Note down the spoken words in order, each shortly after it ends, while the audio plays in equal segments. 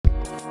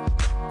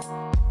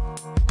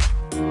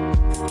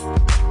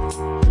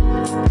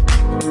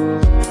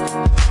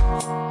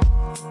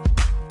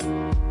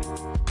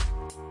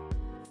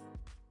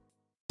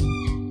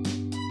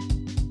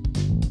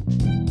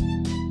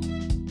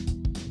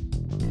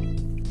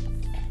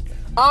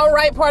All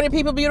right, party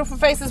people, beautiful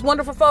faces,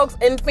 wonderful folks,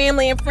 and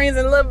family and friends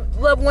and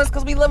loved ones,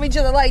 because we love each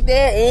other like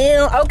that.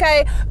 And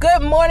okay,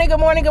 good morning, good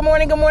morning, good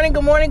morning, good morning,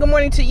 good morning, good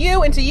morning to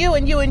you and to you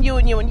and you and you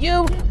and you and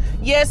you.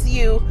 Yes,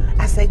 you.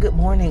 I say good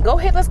morning. Go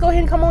ahead, let's go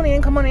ahead and come on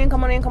in, come on in,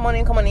 come on in, come on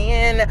in, come on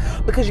in,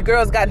 because your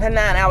girl's gotten her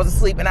 9 hours of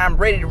sleep and I'm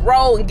ready to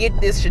roll and get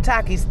this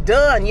shiitakes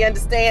done. You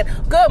understand?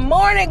 Good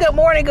morning, good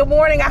morning, good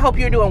morning. I hope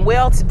you're doing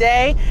well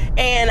today.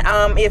 And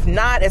if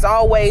not, as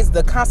always,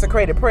 the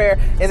consecrated prayer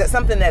is that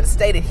something that's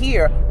stated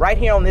here, right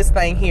here on this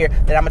thing here,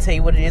 that I'm gonna tell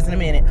you what it is in a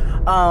minute.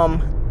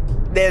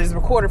 That is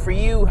recorded for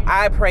you.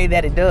 I pray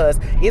that it does.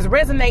 Is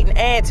resonate and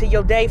add to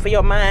your day for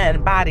your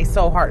mind, body,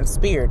 soul, heart, and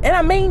spirit. And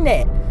I mean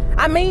that.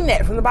 I mean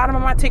that from the bottom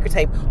of my ticker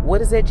tape. What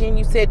is that, Jen?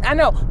 You said, I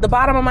know, the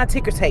bottom of my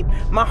ticker tape.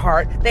 My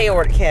heart, the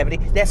aortic cavity.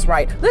 That's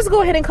right. Let's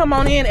go ahead and come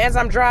on in as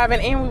I'm driving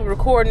and we're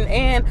recording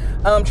and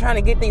trying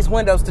to get these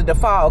windows to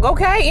defog.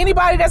 Okay?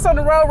 Anybody that's on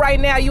the road right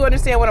now, you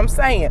understand what I'm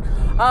saying.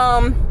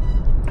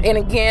 And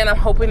again, I'm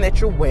hoping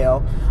that you're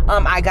well.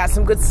 I got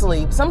some good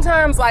sleep.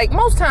 Sometimes, like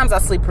most times, I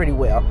sleep pretty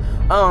well.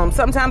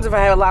 Sometimes if I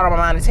have a lot on my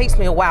mind, it takes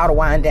me a while to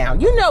wind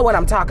down. You know what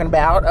I'm talking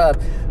about.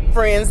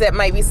 Friends that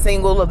may be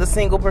single of the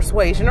single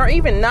persuasion, or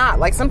even not.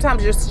 Like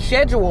sometimes your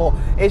schedule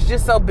is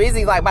just so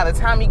busy, like by the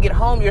time you get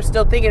home, you're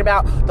still thinking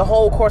about the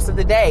whole course of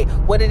the day,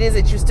 what it is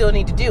that you still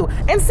need to do,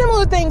 and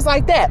similar things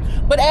like that.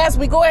 But as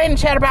we go ahead and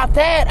chat about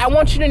that, I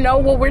want you to know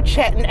what we're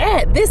chatting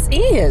at. This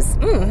is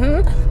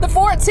the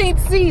 14th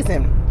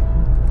season.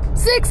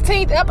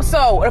 16th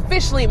episode,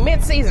 officially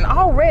mid-season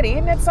already.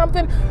 Isn't that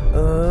something?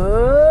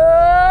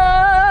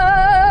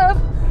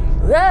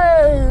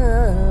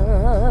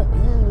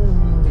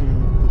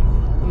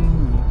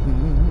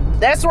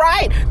 That's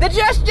right, the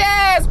Just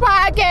Jazz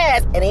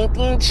podcast.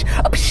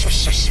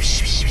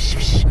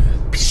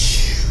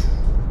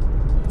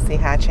 See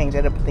how I changed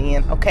it up at the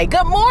end? Okay,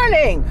 good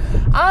morning.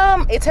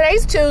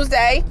 Today's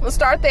Tuesday. Let's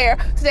start there.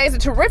 Today's a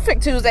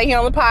terrific Tuesday here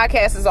on the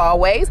podcast as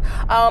always.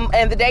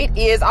 And the date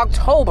is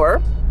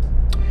October.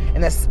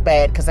 And that's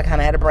bad because I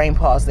kind of had a brain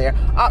pause there.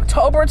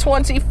 October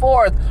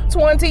 24th,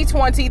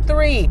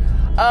 2023.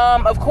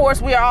 Of course,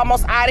 we are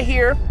almost out of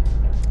here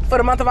for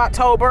the month of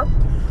October.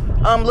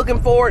 I'm looking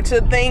forward to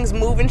things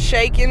moving,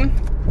 shaking,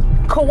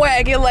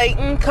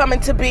 coagulating, coming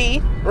to be,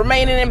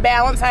 remaining in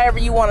balance, however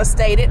you want to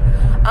state it.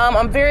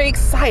 I'm very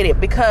excited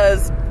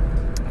because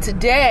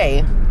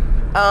today,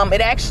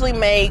 it actually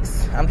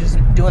makes, I'm just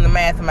doing the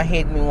math in my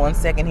head, give me 1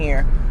 second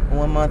here.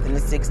 1 month and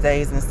 6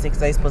 days, and 6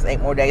 days plus 8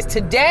 more days.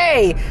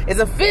 Today is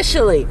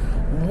officially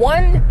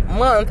 1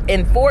 month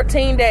and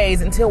 14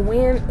 days until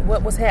when?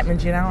 What's happening,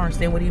 Jen? I don't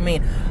understand. What do you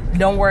mean?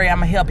 Don't worry, I'm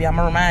going to help you. I'm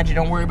going to remind you.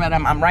 Don't worry about it.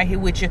 I'm right here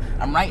with you.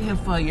 I'm right here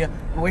for you.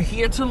 We're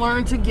here to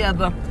learn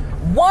together.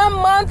 1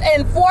 month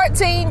and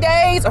 14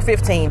 days, or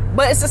 15,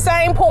 but it's the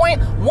same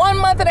point. 1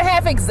 month and a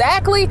half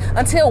exactly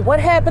until what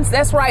happens?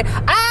 That's right.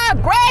 I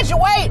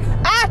graduate.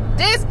 I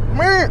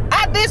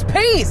this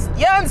piece.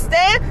 You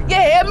understand? You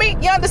hear me?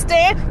 You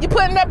understand? You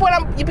putting up what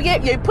you're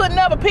putting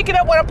up, or picking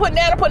up what I'm putting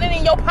down and putting it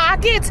in your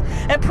pocket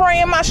and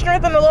praying my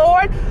strength in the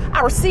Lord.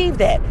 I received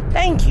that.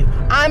 Thank you.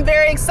 I'm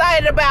very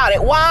excited about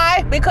it.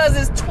 Why? Because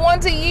it's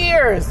 20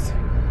 years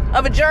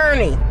of a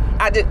journey.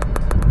 I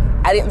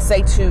didn't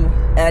say 2,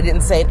 and I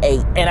didn't say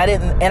 8, and I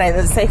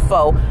didn't say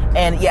fo,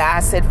 and yeah,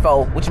 I said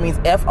fo, which means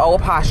F-O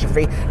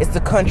apostrophe. It's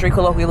the country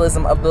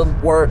colloquialism of the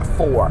word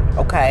 4,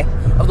 okay?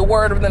 Of the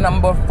word of the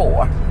number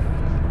 4.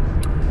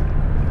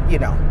 You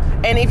know.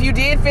 And if you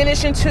did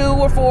finish in 2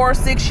 or 4 or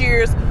 6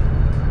 years,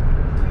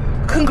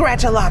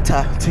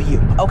 congratulata to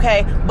you,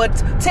 okay? But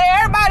to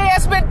everybody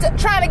that's been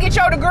trying to get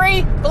your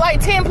degree for like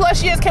 10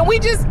 plus years, can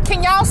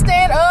y'all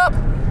stand up?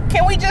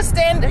 Can we just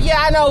stand? Yeah,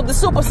 I know, the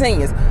super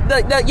seniors,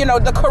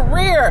 the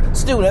career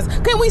students.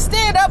 Can we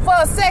stand up for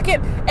a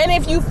second? And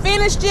if you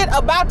finished it,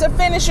 about to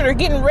finish it, or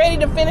getting ready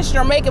to finish it,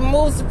 or making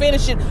moves to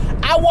finish it,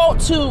 I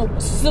want to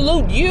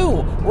salute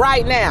you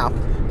right now.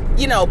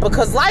 You know,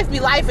 because life be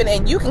life,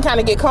 and you can kind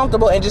of get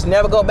comfortable and just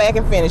never go back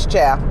and finish,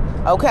 child.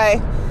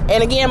 Okay?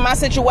 And again, my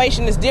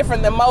situation is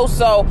different than most,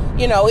 so,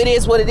 you know, it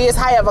is what it is.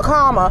 However,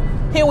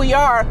 here we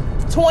are,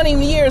 20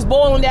 years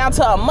boiling down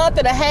to a month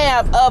and a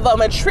half of a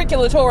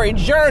matriculatory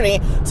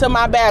journey to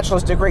my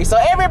bachelor's degree. So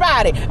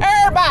everybody,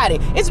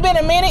 it's been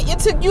a minute. It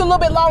took you a little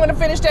bit longer to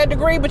finish that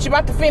degree, but you're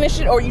about to finish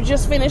it, or you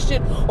just finished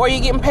it, or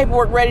you're getting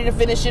paperwork ready to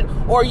finish it,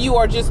 or you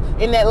are just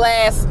in that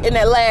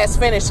last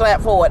finish slap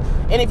for it.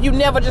 And if you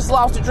never just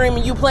lost a dream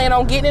and you plan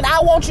on getting it,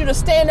 I want you to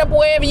stand up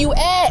wherever you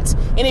at.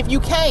 And if you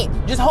can't,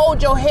 just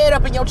hold your head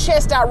up and your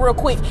chest out real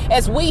quick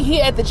as we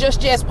here at the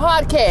Just Jazz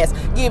podcast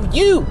give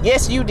you,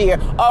 yes you dear,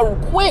 a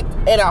quick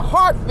and a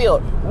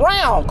heartfelt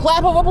round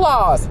clap of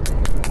applause.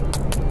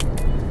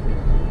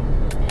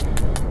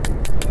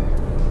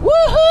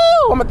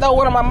 Woohoo! I'm gonna throw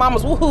one of my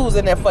mama's woohoos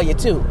in there for you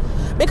too,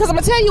 because I'm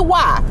gonna tell you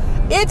why.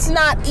 It's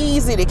not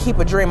easy to keep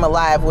a dream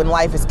alive when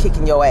life is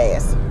kicking your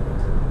ass.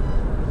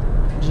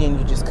 Jen,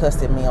 you just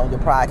cussed at me on your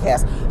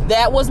podcast.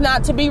 That was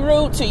not to be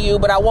rude to you,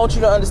 but I want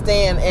you to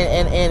understand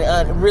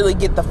and really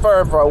get the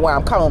fervor of where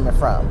I'm coming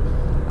from.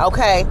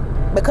 Okay?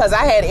 because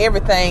I had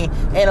everything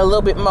and a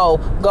little bit more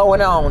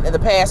going on in the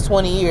past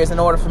 20 years in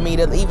order for me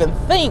to even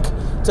think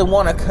to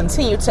want to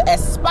continue to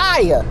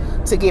aspire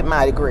to get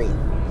my degree.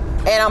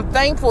 And I'm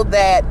thankful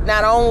that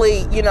not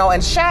only,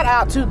 and shout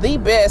out to the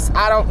best,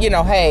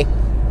 hey,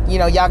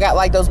 y'all got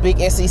like those big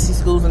SEC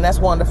schools, and that's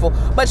wonderful.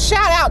 But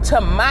shout out to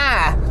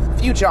my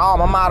future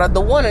alma mater,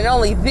 the one and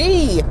only,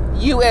 the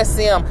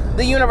USM,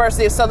 the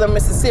University of Southern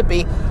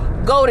Mississippi,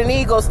 Golden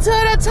Eagles to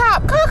the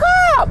top.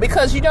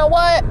 Because you know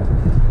what?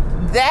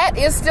 That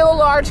is still a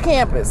large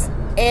campus.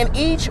 And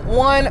each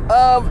one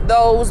of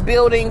those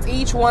buildings,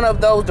 each one of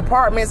those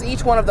departments,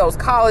 each one of those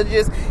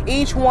colleges,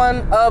 each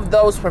one of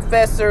those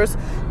professors,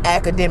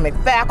 academic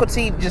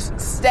faculty, just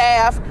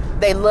staff,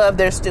 they love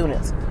their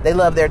students. They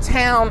love their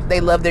town.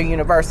 They love their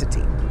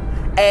university.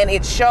 And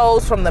it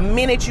shows from the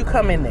minute you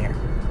come in there.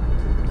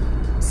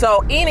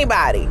 So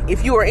anybody,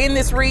 if you are in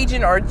this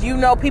region or you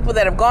know people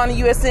that have gone to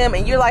USM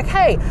and you're like,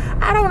 hey,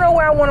 I don't know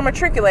where I want to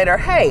matriculate, or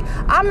hey,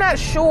 I'm not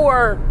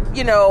sure,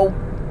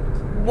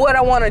 what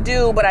I want to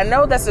do, but I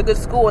know that's a good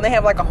school and they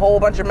have like a whole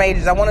bunch of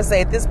majors. I want to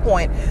say at this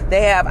point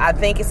they have, I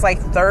think it's like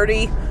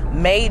 30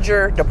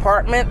 major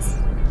departments.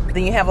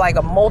 Then you have like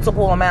a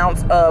multiple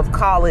amounts of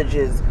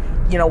colleges,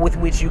 with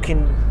which you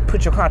can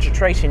put your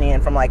concentration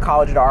in, from like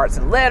College of Arts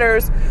and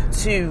Letters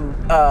to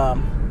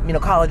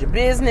College of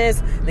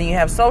Business. Then you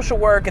have social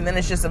work, and then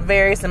it's just a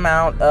various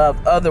amount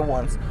of other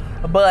ones.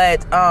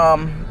 But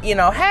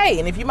hey,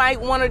 and if you might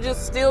want to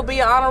just still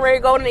be an honorary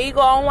Golden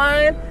Eagle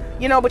online,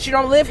 but you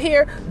don't live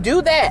here,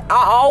 do that.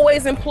 I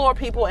always implore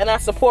people, and I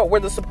support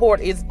where the support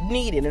is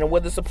needed and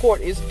where the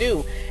support is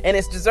due and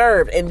it's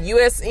deserved. And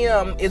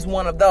USM is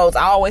one of those.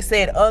 I always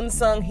said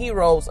unsung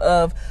heroes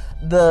of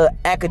the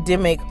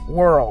academic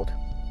world.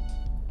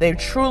 They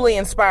truly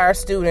inspire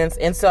students.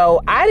 And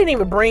so I didn't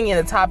even bring in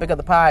the topic of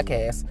the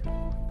podcast.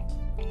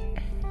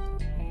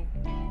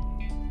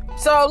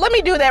 So let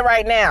me do that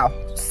right now.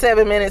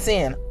 7 minutes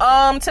in.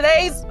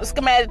 Today's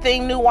schematic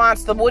thing,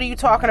 nuance, the what are you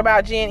talking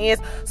about, Jen, is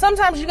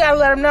sometimes you gotta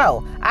let them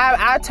know.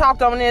 I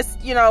talked on this,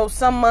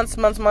 some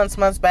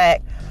months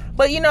back.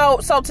 But,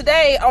 so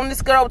today on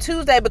this good old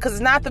Tuesday, because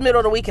it's not the middle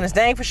of the week and it's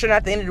dang for sure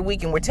not the end of the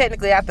week, and we're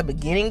technically at the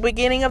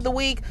beginning of the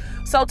week.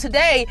 So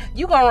today,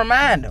 you gonna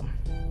remind them.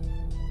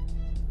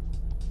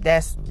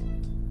 That's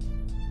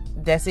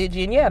it,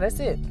 Jen. Yeah, that's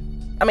it.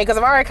 I mean, because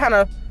I've already kind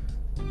of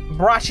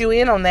brought you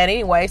in on that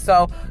anyway,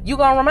 so you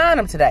gonna remind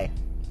them today.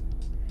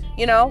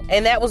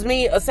 And that was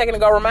me a second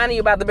ago reminding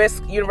you about the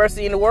best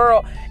university in the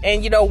world,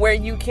 and where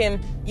you can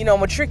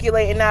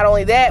matriculate, and not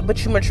only that,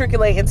 but you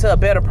matriculate into a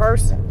better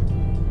person,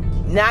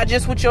 not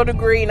just with your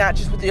degree, not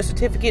just with your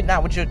certificate,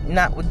 not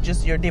with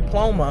just your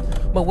diploma,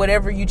 but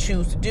whatever you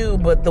choose to do.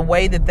 But the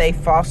way that they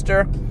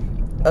foster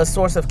a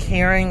source of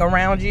caring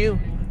around you,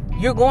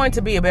 you're going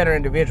to be a better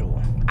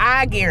individual.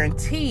 I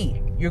guarantee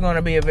you're going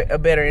to be a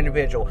better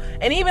individual.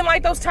 And even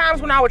like those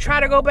times when I would try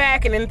to go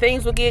back and then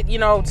things would get,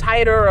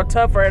 tighter or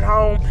tougher at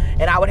home,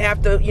 and I would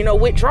have to,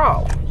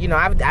 withdraw.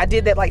 I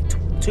did that like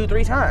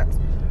 2-3 times.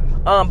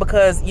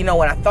 Because, when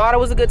I thought it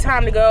was a good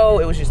time to go,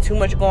 it was just too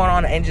much going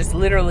on, and just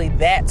literally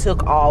that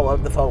took all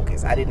of the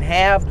focus. I didn't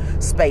have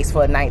space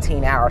for a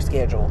 19-hour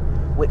schedule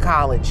with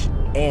college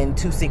and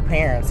 2 sick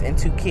parents and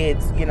 2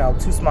 kids,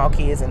 2 small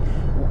kids. And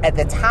at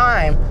the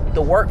time,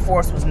 the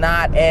workforce was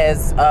not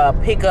as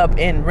pick up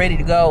and ready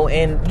to go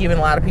and giving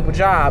a lot of people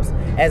jobs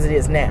as it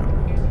is now.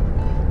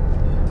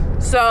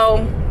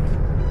 So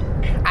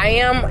I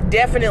am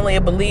definitely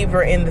a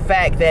believer in the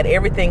fact that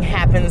everything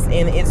happens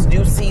in its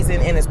due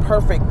season, in its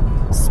perfect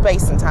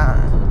space and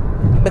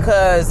time.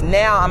 Because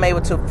now I'm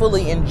able to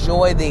fully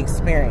enjoy the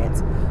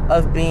experience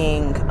of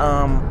being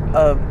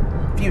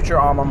a future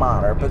alma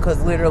mater,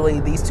 because literally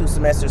these 2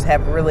 semesters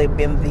have really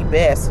been the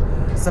best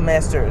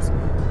semesters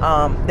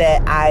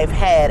that I've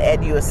had at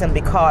USM,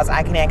 because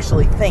I can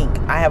actually think.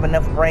 I have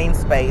enough brain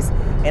space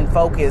and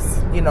focus,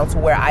 to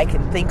where I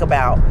can think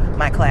about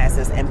my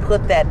classes and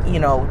put that,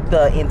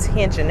 the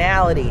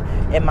intentionality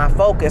in my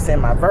focus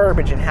and my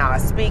verbiage and how I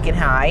speak and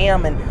how I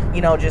am, and,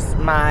 just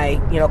my,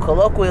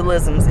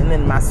 colloquialisms, and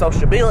then my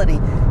sociability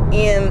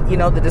in,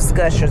 the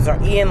discussions, or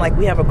in, like,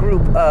 we have a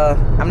group,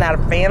 I'm not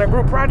a fan of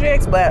group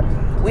projects, but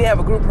we have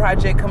a group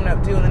project coming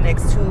up due in the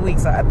next 2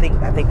 weeks. I think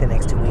the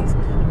next 2 weeks,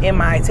 in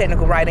my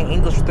technical writing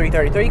English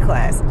 333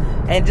 class.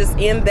 And just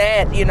in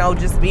that,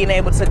 just being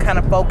able to kind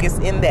of focus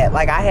in that.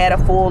 Like, I had a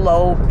full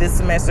load this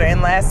semester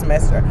and last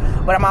semester,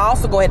 but I'm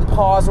also go ahead and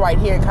pause right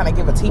here and kind of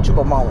give a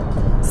teachable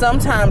moment.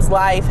 Sometimes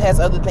life has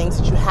other things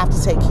that you have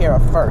to take care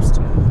of first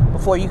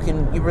before you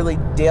really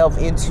delve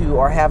into,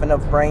 or have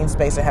enough brain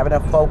space, or have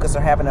enough focus,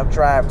 or have enough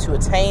drive to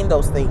attain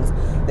those things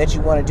that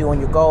you want to do on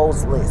your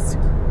goals list.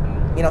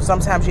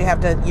 Sometimes you have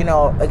to,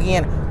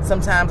 again,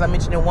 sometimes I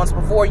mentioned it once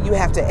before, you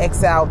have to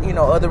X out,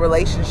 other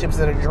relationships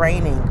that are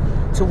draining,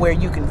 to where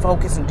you can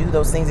focus and do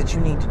those things that you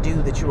need to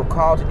do, that you were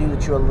called to do,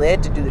 that you are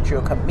led to do, that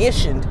you're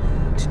commissioned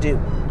to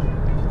do.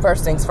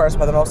 First things first,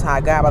 by the Most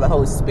High God, by the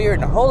Holy Spirit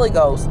and the Holy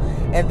Ghost,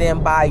 and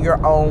then by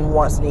your own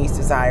wants, needs,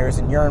 desires,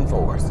 and yearn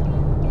fors.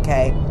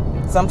 Okay?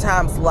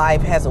 Sometimes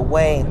life has a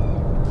way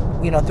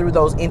through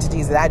those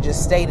entities that I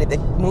just stated, that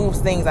moves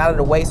things out of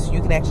the way so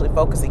you can actually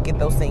focus and get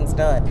those things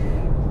done.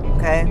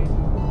 Okay?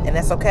 And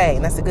that's okay.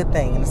 And that's a good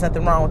thing. And there's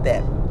nothing wrong with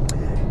that.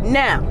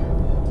 Now,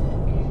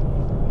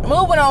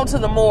 moving on to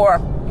the more,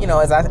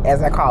 as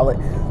I call it,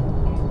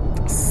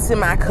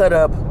 semi-cut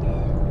up,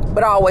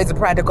 but always a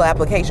practical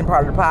application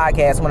part of the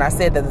podcast, when I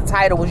said that the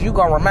title was You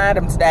Gonna Remind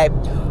Them Today.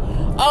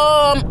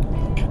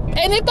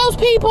 And if those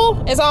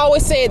people, as I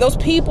always say, those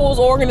people's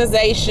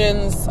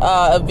organizations,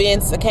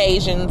 events,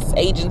 occasions,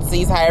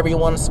 agencies, however you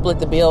want to split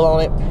the bill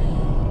on it,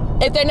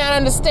 if they're not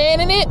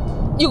understanding it,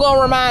 you're going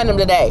to remind them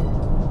today.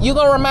 You're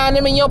going to remind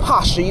them in your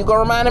posture. You're going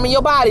to remind them in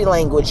your body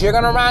language. You're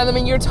going to remind them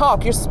in your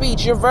talk, your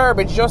speech, your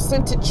verbiage, your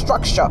sentence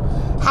structure,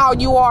 how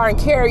you are and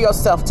carry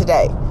yourself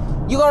today.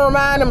 You're going to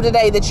remind them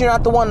today that you're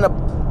not the one to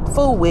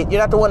fool with, you're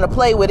not the one to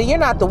play with, and you're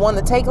not the one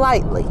to take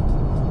lightly.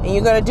 And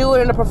you're going to do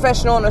it in a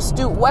professional and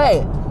astute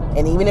way.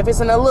 And even if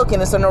it's in a look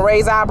and it's in a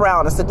raised eyebrow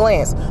and it's a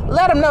glance,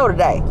 let them know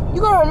today. You're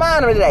going to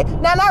remind them today.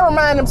 Now, not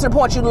remind them to the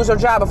point you lose your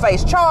job or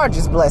face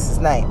charges, bless his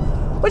name.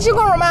 But you're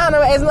going to remind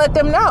them and let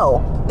them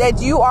know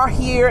that you are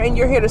here and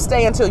you're here to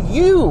stay until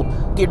you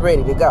get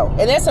ready to go.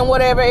 And that's in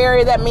whatever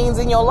area that means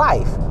in your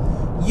life.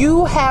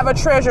 You have a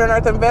treasure in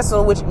earthen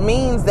vessel, which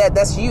means that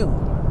that's you.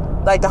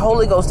 Like the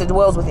Holy Ghost that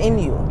dwells within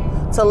you.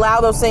 To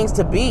allow those things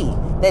to be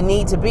that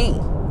need to be.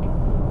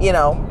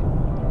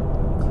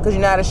 Because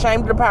you're not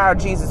ashamed of the power of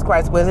Jesus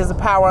Christ, but it is a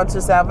power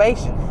unto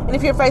salvation. And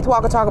if you're a faith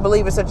walker, talker,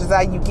 believer such as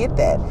I, you get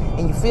that.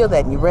 And you feel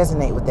that and you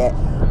resonate with that.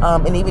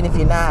 And even if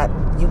you're not,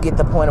 you get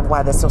the point of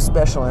why that's so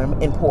special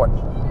and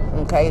important.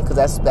 Okay?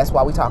 Because that's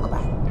why we talk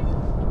about it.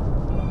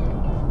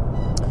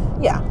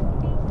 Yeah.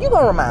 You're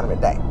going to remind them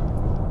today.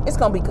 It's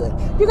going to be good.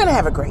 You're going to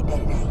have a great day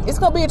today. It's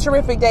going to be a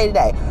terrific day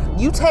today.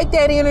 You take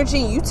that energy,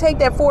 you take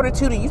that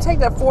fortitude, and you take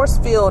that force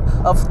field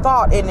of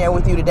thought in there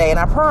with you today. And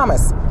I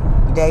promise,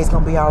 your day is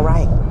going to be all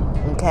right.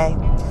 Okay?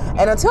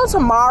 And until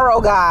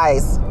tomorrow,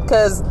 guys,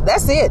 because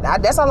that's it.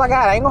 That's all I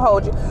got. I ain't going to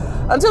hold you.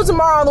 Until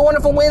tomorrow on the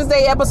wonderful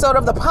Wednesday episode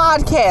of the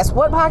podcast.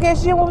 What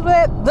podcast, Jim? What was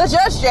that? The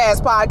Just Jazz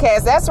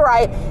podcast. That's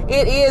right.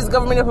 It is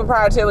government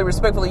proprietarily,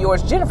 respectfully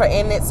yours, Jennifer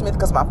Annette Smith,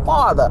 because my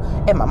father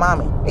and my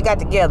mommy, they got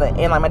together,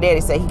 and like my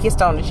daddy said, he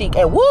kissed on the cheek,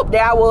 and whoop,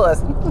 there I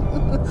was.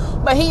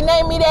 But he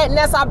named me that, and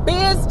that's our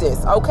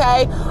business,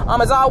 okay?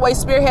 As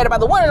always, spearheaded by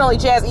the one and only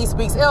Jazz E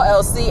Speaks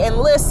LLC. And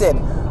listen,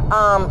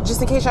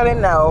 just in case y'all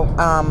didn't know,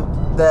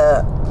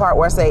 the part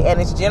where I say, and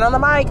it's Jen on the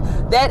mic,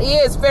 that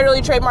is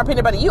federally trademark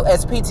pending by the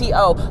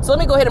USPTO. So let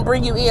me go ahead and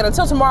bring you in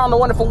until tomorrow on the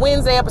wonderful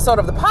Wednesday episode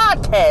of the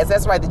podcast.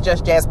 That's right, the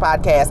Just Jazz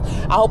podcast.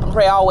 I hope and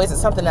pray always that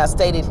something I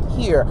stated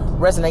here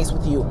resonates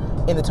with you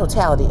in the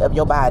totality of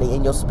your body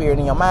and your spirit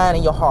and your mind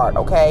and your heart,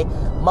 okay?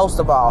 Most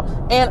of all.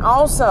 And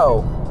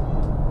also,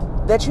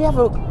 that you have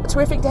a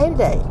terrific day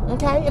today,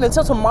 okay? And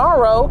until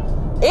tomorrow,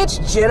 it's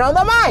Jen on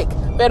the mic,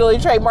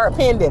 federally trademark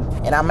pending,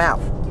 and I'm out.